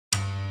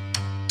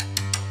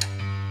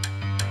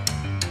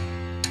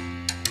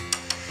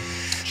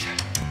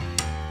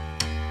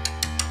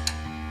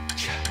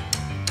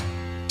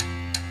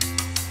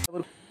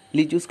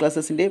ലിജൂസ്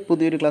ക്ലാസ്സസിൻ്റെ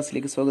പുതിയൊരു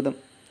ക്ലാസ്സിലേക്ക് സ്വാഗതം.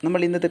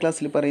 നമ്മൾ ഇന്നത്തെ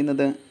ക്ലാസ്സിൽ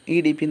പറയുന്നത്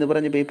EDP എന്ന്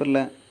പറഞ്ഞ പേപ്പറിൽ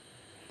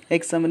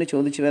എക്സാമിന്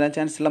ചോദിച്ചു വരാൻ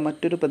ചാൻസുള്ള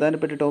മറ്റൊരു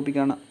പ്രധാനപ്പെട്ട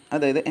ടോപ്പിക്കാണ്.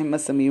 അതായത്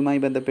MSMEയുമായി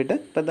ബന്ധപ്പെട്ട്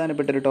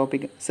പ്രധാനപ്പെട്ട ഒരു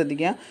ടോപ്പിക്.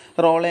 ശ്രദ്ധിക്കുക,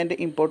 role and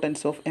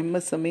importance of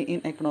MSME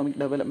in economic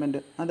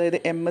development. അതായത്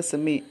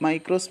MSME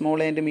micro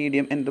small and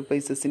medium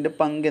എൻ്റർപ്രൈസസിൻ്റെ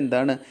പങ്ക്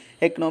എന്താണ്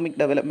എക്കണോമിക്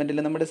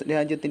ഡെവലപ്മെൻറ്റിൽ, നമ്മുടെ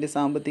രാജ്യത്തിൻ്റെ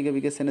സാമ്പത്തിക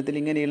വികസനത്തിൽ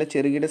ഇങ്ങനെയുള്ള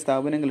ചെറുകിട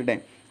സ്ഥാപനങ്ങളുടെ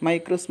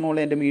മൈക്രോ സ്മോൾ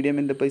ആൻഡ് മീഡിയം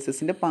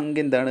എൻ്റർപ്രൈസസിൻ്റെ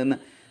പങ്ക് എന്താണെന്ന്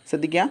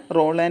ശ്രദ്ധിക്കുക.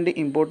 Role and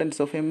importance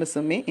of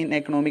MSME in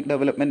economic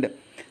development.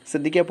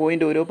 ശ്രദ്ധിക്കുക,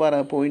 പോയിൻ്റ് ഓരോ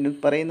പോയിൻറ്റും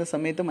പറയുന്ന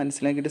സമയത്ത്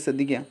മനസ്സിലാക്കിയിട്ട്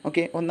ശ്രദ്ധിക്കുക.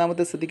 ഓക്കെ,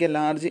 ഒന്നാമത്തെ ശ്രദ്ധിക്കുക,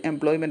 ലാർജ്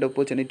എംപ്ലോയ്മെൻറ്റ്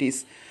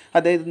ഓപ്പർച്യൂണിറ്റീസ്.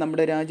 അതായത്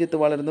നമ്മുടെ രാജ്യത്ത്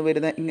വളർന്നു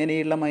വരുന്ന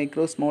ഇങ്ങനെയുള്ള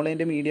micro small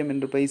and medium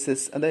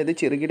enterprises, അതായത്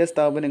ചെറുകിട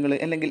സ്ഥാപനങ്ങൾ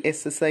അല്ലെങ്കിൽ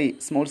SSI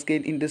സ്മോൾ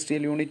സ്കെയിൽ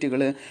ഇൻഡസ്ട്രിയൽ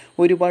യൂണിറ്റുകൾ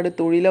ഒരുപാട്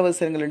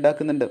തൊഴിലവസരങ്ങൾ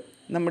ഉണ്ടാക്കുന്നുണ്ട്.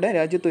 നമ്മുടെ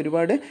രാജ്യത്ത്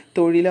ഒരുപാട്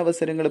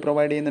തൊഴിലവസരങ്ങൾ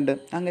പ്രൊവൈഡ് ചെയ്യുന്നുണ്ട്.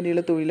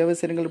 അങ്ങനെയുള്ള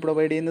തൊഴിലവസരങ്ങൾ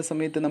പ്രൊവൈഡ് ചെയ്യുന്ന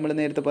സമയത്ത് നമ്മൾ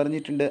നേരത്തെ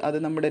പറഞ്ഞിട്ടുണ്ട്, അത്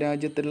നമ്മുടെ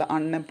രാജ്യത്തുള്ള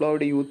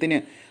അൺഎംപ്ലോയ്ഡ് യൂത്തിന്,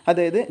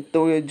 അതായത്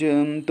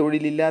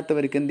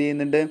തൊഴിലില്ലാത്തവർക്ക് എന്ത്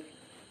ചെയ്യുന്നുണ്ട്,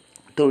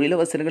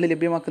 തൊഴിലവസരങ്ങൾ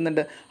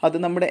ലഭ്യമാക്കുന്നുണ്ട്. അത്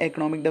നമ്മുടെ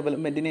എക്കണോമിക്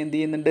ഡെവലപ്മെൻറ്റിനെ എന്ത്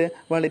ചെയ്യുന്നുണ്ട്,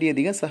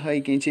 വളരെയധികം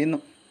സഹായിക്കുകയും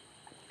ചെയ്യുന്നു.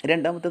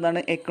 രണ്ടാമത്തേതാണ്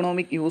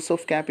എക്കണോമിക് യൂസ്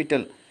ഓഫ്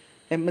ക്യാപിറ്റൽ.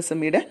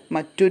 MSMEയുടെ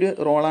മറ്റൊരു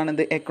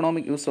റോളാണെന്ത്,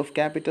 എക്കണോമിക് യൂസ് ഓഫ്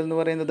ക്യാപിറ്റൽ എന്ന്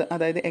പറയുന്നത്.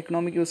 അതായത്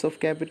എക്കണോമിക് യൂസ് ഓഫ്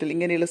ക്യാപിറ്റൽ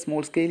ഇങ്ങനെയുള്ള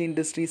സ്മോൾ സ്കെയിൽ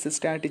ഇൻഡസ്ട്രീസ്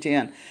സ്റ്റാർട്ട്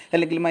ചെയ്യാൻ,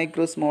 അല്ലെങ്കിൽ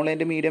micro small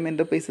and medium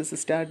enterprises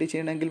start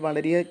ചെയ്യണമെങ്കിൽ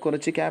വളരെ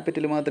കുറച്ച്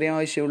ക്യാപിറ്റൽ മാത്രമേ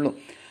ആവശ്യമുള്ളൂ.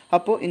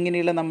 അപ്പോൾ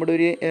ഇങ്ങനെയുള്ള നമ്മുടെ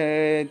ഒരു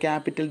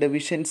ക്യാപിറ്റൽ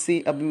ഡെഫിഷ്യൻസി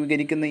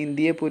അഭിമുഖീകരിക്കുന്ന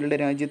ഇന്ത്യയെ പോലുള്ള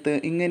രാജ്യത്ത്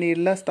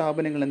ഇങ്ങനെയുള്ള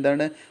സ്ഥാപനങ്ങൾ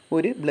എന്താണ്,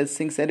 ഒരു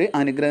ബ്ലെസ്സിങ്സ്, ഒരു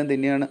അനുഗ്രഹം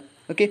തന്നെയാണ്.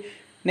 ഓക്കെ,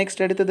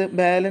 നെക്സ്റ്റ് അടുത്തത്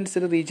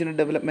balanced regional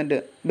development.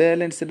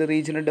 Balanced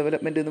regional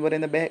development എന്ന്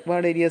പറയുന്ന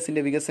ബാക്ക്വാർഡ്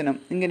ഏരിയാസിൻ്റെ വികസനം.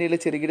 ഇങ്ങനെയുള്ള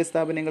ചെറുകിട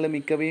സ്ഥാപനങ്ങൾ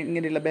മിക്കവയും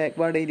ഇങ്ങനെയുള്ള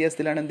ബാക്ക്വാർഡ്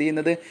ഏരിയാസിലാണ് എന്ത്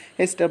ചെയ്യുന്നത്,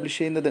 എസ്റ്റാബ്ലിഷ്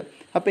ചെയ്യുന്നത്.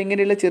 അപ്പോൾ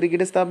ഇങ്ങനെയുള്ള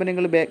ചെറുകിട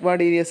സ്ഥാപനങ്ങൾ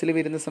ബാക്ക്വാർഡ് ഏരിയാസിൽ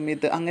വരുന്ന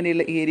സമയത്ത്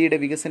അങ്ങനെയുള്ള ഏരിയയുടെ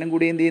വികസനം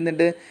കൂടി എന്ത്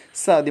ചെയ്യുന്നുണ്ട്,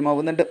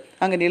 സാധ്യമാവുന്നുണ്ട്.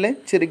 അങ്ങനെയുള്ള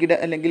ചെറുകിട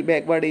അല്ലെങ്കിൽ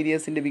ബാക്ക്വാർഡ്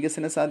ഏരിയാസിൻ്റെ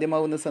വികസനം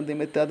സാധ്യമാവുന്ന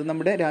സമയത്ത് അത്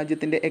നമ്മുടെ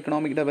രാജ്യത്തിൻ്റെ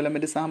എക്കണോമിക്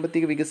ഡെവലപ്മെൻറ്റ്,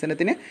 സാമ്പത്തിക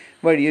വികസനത്തിന്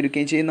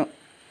വഴിയൊരുക്കുകയും ചെയ്യുന്നു.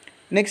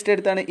 നെക്സ്റ്റ്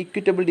അടുത്താണ്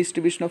equitable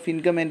distribution of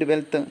income and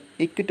wealth.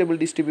 Equitable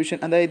distribution,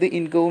 അതായത്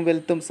ഇൻകവും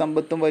വെൽത്തും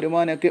സമ്പത്തും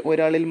വരുമാനമൊക്കെ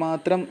ഒരാളിൽ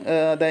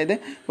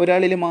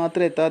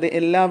മാത്രം എത്താതെ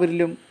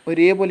എല്ലാവരിലും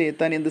ഒരേപോലെ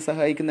എത്താൻ എന്ത്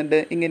സഹായിക്കുന്നുണ്ട്,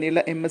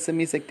 ഇങ്ങനെയുള്ള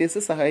MSME സെക്ടേഴ്സ്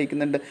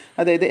സഹായിക്കുന്നുണ്ട്.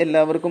 അതായത്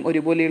എല്ലാവർക്കും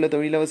ഒരുപോലെയുള്ള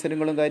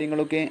തൊഴിലവസരങ്ങളും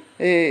കാര്യങ്ങളൊക്കെ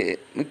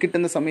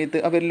കിട്ടുന്ന സമയത്ത്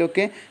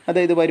അവരിലൊക്കെ,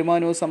 അതായത്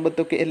വരുമാനവും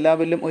സമ്പത്തൊക്കെ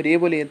എല്ലാവരിലും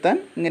ഒരേപോലെ എത്താൻ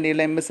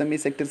ഇങ്ങനെയുള്ള MSME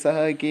സെക്ടർ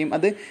സഹായിക്കുകയും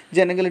അത്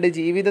ജനങ്ങളുടെ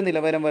ജീവിത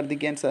നിലവാരം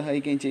വർദ്ധിക്കാൻ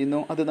സഹായിക്കുകയും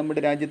ചെയ്യുന്നു. അത്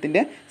നമ്മുടെ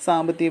രാജ്യത്തിൻ്റെ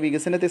സാമ്പത്തിക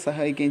വികസനത്തെ സഹായിക്കുകയും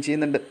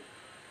ചെയ്യുന്നുണ്ട്.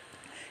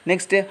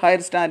 Next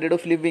higher standard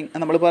of living.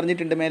 നമ്മൾ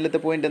പറഞ്ഞിട്ടുണ്ട് മേലത്തെ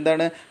പോയിന്റ്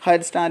എന്താണ്,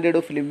 ഹയർ സ്റ്റാൻഡേർഡ്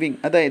ഓഫ് ലിവിങ്,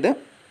 അതായത്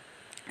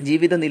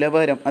ജീവിത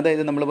നിലവാരം.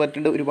 അതായത് നമ്മൾ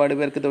പറഞ്ഞിട്ടുണ്ട് ഒരുപാട്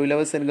പേർക്ക്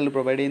തൊഴിലവസരങ്ങൾ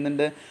പ്രൊവൈഡ്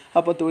ചെയ്യുന്നുണ്ട്.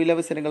 അപ്പോൾ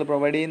തൊഴിലവസരങ്ങൾ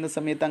പ്രൊവൈഡ് ചെയ്യുന്ന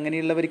സമയത്ത്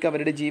അങ്ങനെയുള്ളവർക്ക്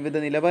അവരുടെ ജീവിത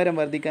നിലവാരം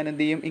വർദ്ധിക്കാൻ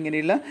എന്ത് ചെയ്യും,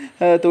 ഇങ്ങനെയുള്ള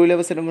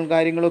തൊഴിലവസരങ്ങളും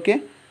കാര്യങ്ങളൊക്കെ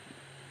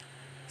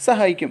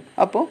സഹായിക്കും.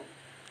 അപ്പോൾ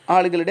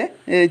ആളുകളുടെ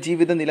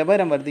ജീവിത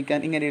നിലവാരം വർദ്ധിക്കാൻ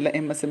ഇങ്ങനെയുള്ള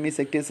MSME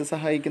സെക്ടേഴ്സ്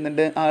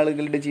സഹായിക്കുന്നുണ്ട്.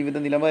 ആളുകളുടെ ജീവിത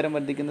നിലവാരം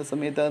വർദ്ധിക്കുന്ന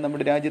സമയത്ത് അത്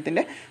നമ്മുടെ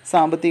രാജ്യത്തിൻ്റെ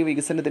സാമ്പത്തിക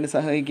വികസനത്തിന്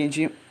സഹായിക്കുകയും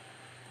ചെയ്യും.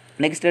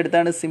 നെക്സ്റ്റ്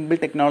അടുത്താണ് സിമ്പിൾ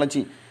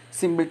ടെക്നോളജി.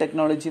 സിമ്പിൾ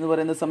ടെക്നോളജി എന്ന്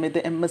പറയുന്ന സമയത്ത്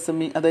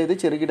MSME, അതായത്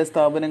ചെറുകിട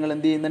സ്ഥാപനങ്ങൾ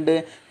എന്ത് ചെയ്യുന്നുണ്ട്,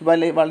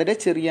 വളരെ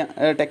ചെറിയ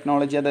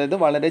ടെക്നോളജി, അതായത്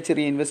വളരെ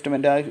ചെറിയ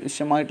ഇൻവെസ്റ്റ്മെൻറ്റ്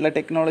ആവശ്യമായിട്ടുള്ള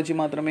ടെക്നോളജി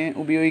മാത്രമേ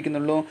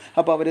ഉപയോഗിക്കുന്നുള്ളൂ.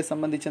 അപ്പോൾ അവരെ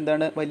സംബന്ധിച്ച്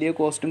എന്താണ്, വലിയ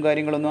കോസ്റ്റും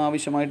കാര്യങ്ങളൊന്നും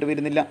ആവശ്യമായിട്ട്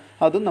വരുന്നില്ല.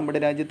 അതും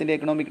നമ്മുടെ രാജ്യത്തിൻ്റെ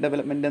എക്കണോമിക്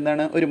ഡെവലപ്മെൻറ്റ്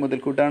എന്താണ്, ഒരു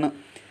മുതൽക്കൂട്ടാണ്.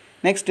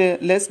 Next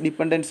less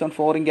dependence on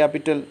foreign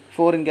capital.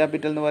 Foreign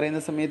capital എന്ന് പറയുന്ന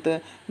സമയത്ത്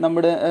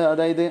നമ്മുടെ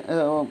അതായത്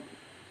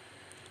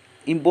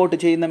ഇമ്പോർട്ട്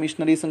ചെയ്യുന്ന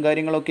മിഷനറീസും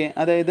കാര്യങ്ങളൊക്കെ,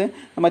 അതായത്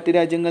മറ്റ്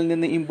രാജ്യങ്ങളിൽ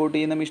നിന്ന് ഇമ്പോർട്ട്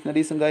ചെയ്യുന്ന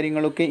മിഷനറീസും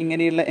കാര്യങ്ങളൊക്കെ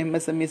ഇങ്ങനെയുള്ള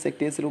MSME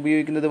സെക്ടേഴ്സിൽ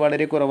ഉപയോഗിക്കുന്നത്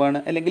വളരെ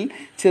കുറവാണ്. അല്ലെങ്കിൽ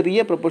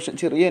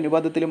ചെറിയ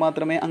അനുപാതത്തിൽ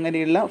മാത്രമേ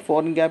അങ്ങനെയുള്ള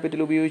ഫോറിൻ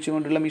ക്യാപിറ്റൽ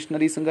ഉപയോഗിച്ചുകൊണ്ടുള്ള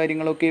മിഷനറീസും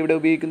കാര്യങ്ങളൊക്കെ ഇവിടെ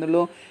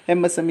ഉപയോഗിക്കുന്നുള്ളൂ,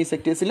 MSME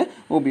സെക്ടേഴ്സിൽ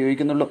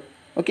ഉപയോഗിക്കുന്നുള്ളൂ.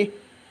 ഓക്കെ,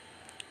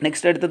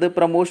 നെക്സ്റ്റ് അടുത്തത്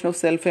പ്രൊമോഷൻ ഓഫ്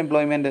സെൽഫ്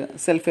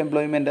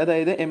എംപ്ലോയ്മെൻറ്റ്.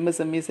 അതായത്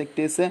MSME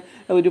സെക്ടേഴ്സ്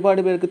ഒരുപാട്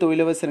പേർക്ക്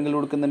തൊഴിലവസരങ്ങൾ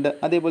കൊടുക്കുന്നുണ്ട്.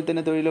 അതേപോലെ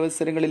തന്നെ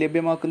തൊഴിലവസരങ്ങൾ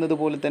ലഭ്യമാക്കുന്നത്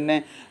പോലെ തന്നെ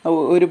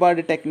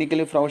ഒരുപാട്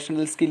ടെക്നിക്കൽ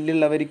പ്രൊഫഷണൽ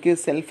സ്കില്ലുള്ളവർക്ക്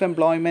സെൽഫ്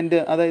എംപ്ലോയ്മെൻറ്റ്,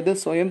 അതായത്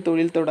സ്വയം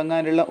തൊഴിൽ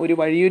തുടങ്ങാനുള്ള ഒരു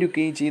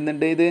വഴിയൊരുക്കുകയും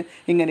ചെയ്യുന്നുണ്ട് ഇത്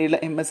ഇങ്ങനെയുള്ള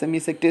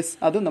MSME സെക്ടേഴ്സ്.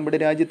 അതും നമ്മുടെ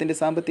രാജ്യത്തിൻ്റെ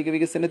സാമ്പത്തിക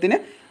വികസനത്തിന്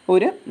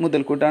ഒരു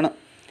മുതൽക്കൂട്ടാണ്.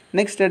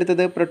 നെക്സ്റ്റ്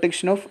അടുത്തത്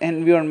പ്രൊട്ടക്ഷൻ ഓഫ്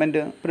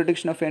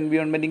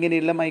എൻവിയോൺമെൻറ്റ്.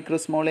 ഇങ്ങനെയുള്ള micro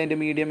small and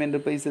medium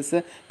enterprises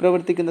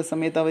പ്രവർത്തിക്കുന്ന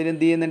സമയത്ത്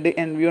അവരെന്ത് ചെയ്യുന്നുണ്ട്,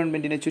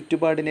 എൻവിയോൺമെൻറ്റിനെ,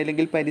 ചുറ്റുപാടിനെ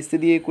അല്ലെങ്കിൽ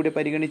പരിസ്ഥിതിയെ കൂടി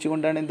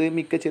പരിഗണിച്ചുകൊണ്ടാണ്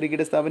മിക്ക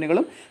ചെറുകിട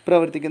സ്ഥാപനങ്ങളും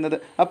പ്രവർത്തിക്കുന്നത്.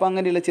 അപ്പോൾ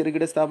അങ്ങനെയുള്ള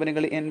ചെറുകിട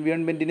സ്ഥാപനങ്ങൾ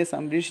എൻവിയോൺമെൻറ്റിനെ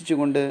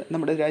സംരക്ഷിച്ചുകൊണ്ട്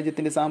നമ്മുടെ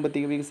രാജ്യത്തിൻ്റെ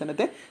സാമ്പത്തിക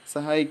വികസനത്തെ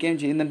സഹായിക്കുകയും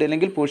ചെയ്യുന്നുണ്ട്,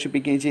 അല്ലെങ്കിൽ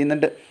പോഷിപ്പിക്കുകയും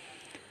ചെയ്യുന്നുണ്ട്.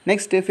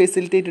 Next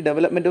facilitate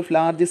development of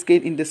large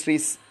scale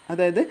industries.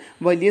 അതായത്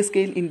വലിയ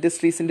സ്കെയിൽ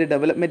ഇൻഡസ്ട്രീസിൻ്റെ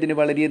ഡെവലപ്മെൻറ്റിന്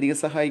വളരെയധികം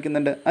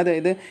സഹായിക്കുന്നുണ്ട്.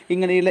 അതായത്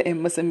ഇങ്ങനെയുള്ള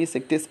MSME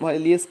സെക്ടേഴ്സ്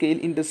വലിയ സ്കെയിൽ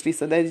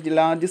ഇൻഡസ്ട്രീസ്, അതായത്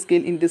ലാർജ്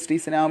സ്കെയിൽ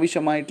ഇൻഡസ്ട്രീസിന്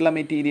ആവശ്യമായിട്ടുള്ള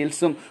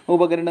മെറ്റീരിയൽസും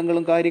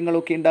ഉപകരണങ്ങളും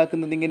കാര്യങ്ങളൊക്കെ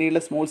ഉണ്ടാക്കുന്നത്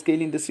ഇങ്ങനെയുള്ള സ്മോൾ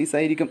സ്കെയിൽ ഇൻഡസ്ട്രീസ്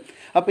ആയിരിക്കും.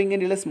 അപ്പോൾ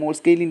ഇങ്ങനെയുള്ള small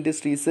scale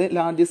industries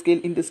large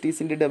scale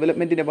ഇൻഡസ്ട്രീസിൻ്റെ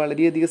ഡെവലപ്മെൻറ്റിനെ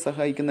വളരെയധികം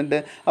സഹായിക്കുന്നുണ്ട്.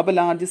 അപ്പോൾ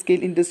ലാർജ്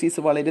സ്കെയിൽ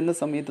ഇൻഡസ്ട്രീസ് വളരുന്ന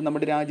സമയത്ത്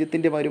നമ്മുടെ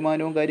രാജ്യത്തിൻ്റെ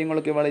വരുമാനവും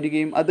കാര്യങ്ങളൊക്കെ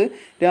വളരുകയും അത്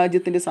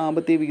രാജ്യത്തിൻ്റെ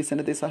സാമ്പത്തിക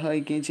വികസനത്തെ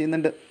സഹായിക്കുകയും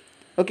ചെയ്യുന്നുണ്ട്.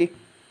 ഓക്കെ,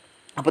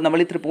 അപ്പോൾ നമ്മൾ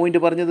ഇത്ര പോയിന്റ്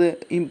പറഞ്ഞത്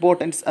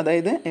ഇമ്പോർട്ടൻസ്,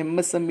 അതായത്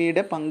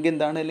MSMEയുടെ പങ്ക്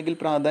എന്താണ് അല്ലെങ്കിൽ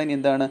പ്രാധാന്യം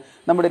എന്താണ്,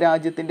 നമ്മുടെ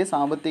രാജ്യത്തിൻ്റെ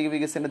സാമ്പത്തിക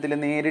വികസനത്തിൽ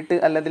നേരിട്ട്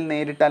അല്ലെങ്കിൽ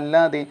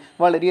നേരിട്ടല്ലാതെ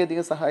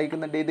വളരെയധികം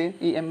സഹായിക്കുന്നുണ്ട് ഇത്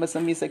ഈ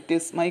MSME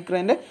sectors,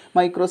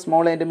 micro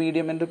small and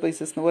medium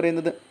enterprises എന്ന്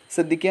പറയുന്നത്.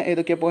 ശ്രദ്ധിക്കുക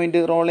ഏതൊക്കെ point: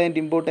 role and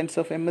importance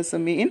of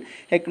MSME in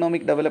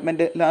economic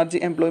development,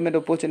 large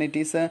employment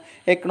opportunities,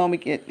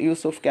 economic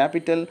use of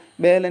capital,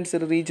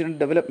 balanced regional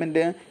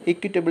development,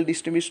 equitable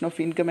distribution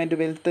of income and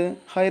wealth,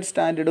 higher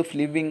standard of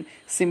living,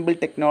 simple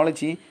technology,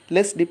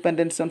 less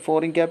dependence on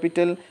foreign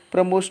capital,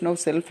 promotion of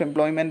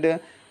self-employment,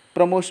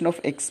 promotion of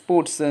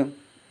exports,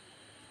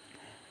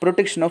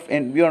 protection of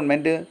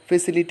environment,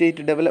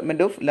 facilitate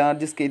development of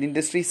large scale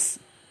industries.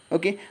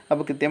 Okay,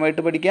 അപ്പോൾ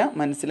കൃത്യമായിട്ട് പഠിക്കുക,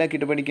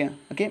 മനസ്സിലാക്കിയിട്ട് പഠിക്കുക.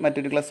 Okay,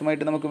 മറ്റൊരു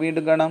ക്ലാസ്സുമായിട്ട് നമുക്ക്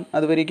വീണ്ടും കാണാം.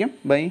 അതുവരേക്കും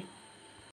ബൈ.